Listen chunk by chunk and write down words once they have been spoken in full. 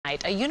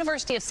tonight. A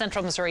University of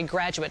Central Missouri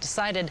graduate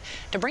decided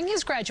to bring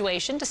his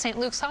graduation to St.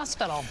 Luke's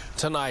Hospital.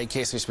 Tonight,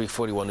 KSHB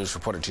 41 News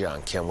reporter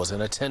Jian Kim was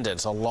in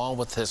attendance along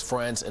with his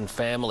friends and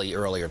family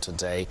earlier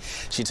today.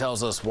 She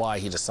tells us why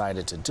he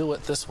decided to do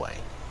it this way.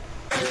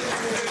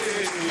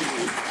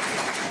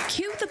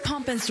 Cue the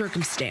pomp and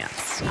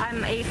circumstance.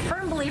 I'm a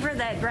firm believer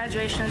that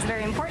graduation is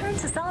very important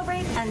to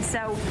celebrate, and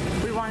so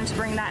we wanted to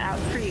bring that out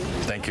for you.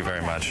 Thank you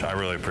very much. I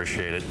really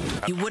appreciate it.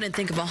 You wouldn't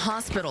think of a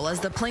hospital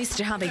as the place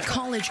to have a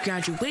college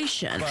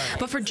graduation,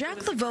 but for Jack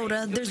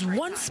Lavoda, there's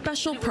one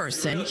special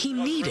person he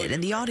needed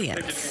in the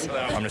audience.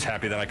 I'm just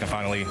happy that I can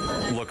finally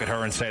look at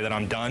her and say that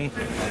I'm done,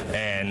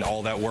 and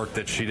all that work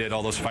that she did,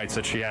 all those fights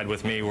that she had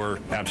with me were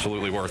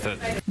absolutely worth it.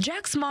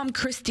 Jack's mom,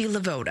 Christy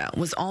Lavoda,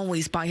 was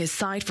always by his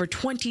side for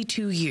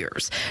 22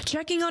 years,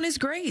 checking on his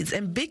grades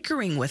and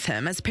bickering with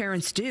him as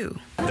parents do.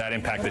 That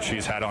impact that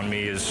she's had on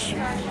me is,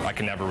 I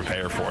can never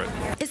repay her for it.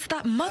 It's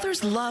that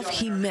mother's love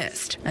he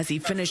missed as he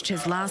finished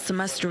his last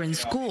semester in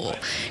school.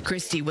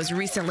 Christy was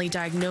recently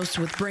diagnosed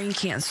with brain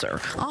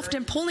cancer,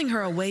 often pulling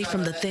her away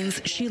from the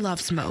things she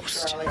loves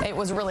most. It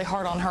was really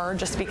hard on her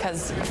just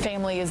because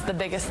family is the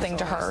biggest thing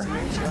to her.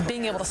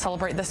 Being able to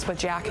celebrate this with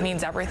Jack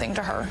means everything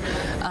to her.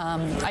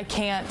 I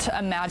can't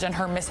imagine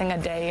her missing a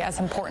day as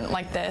important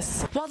like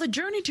this. While the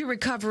journey to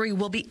recovery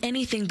will be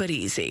anything but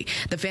easy,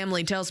 the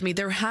family tells me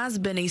there has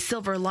been a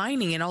silver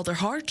lining in all their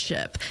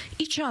hardship: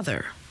 each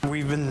other.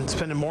 We've been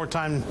spending more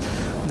time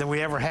than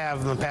we ever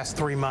have in the past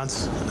 3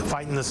 months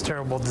fighting this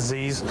terrible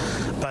disease,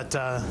 but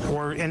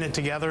we're in it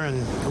together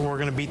and we're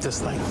going to beat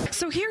this thing.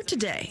 So here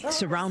today,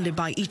 surrounded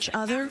by each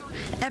other,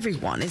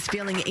 everyone is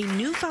feeling a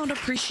newfound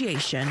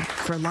appreciation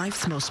for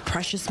life's most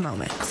precious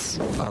moments.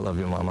 I love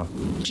you, Mama.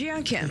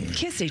 Jian Kim,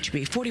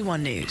 KSHB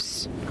 41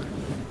 News.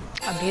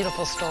 A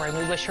beautiful story.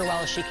 We wish her well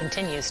as she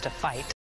continues to fight.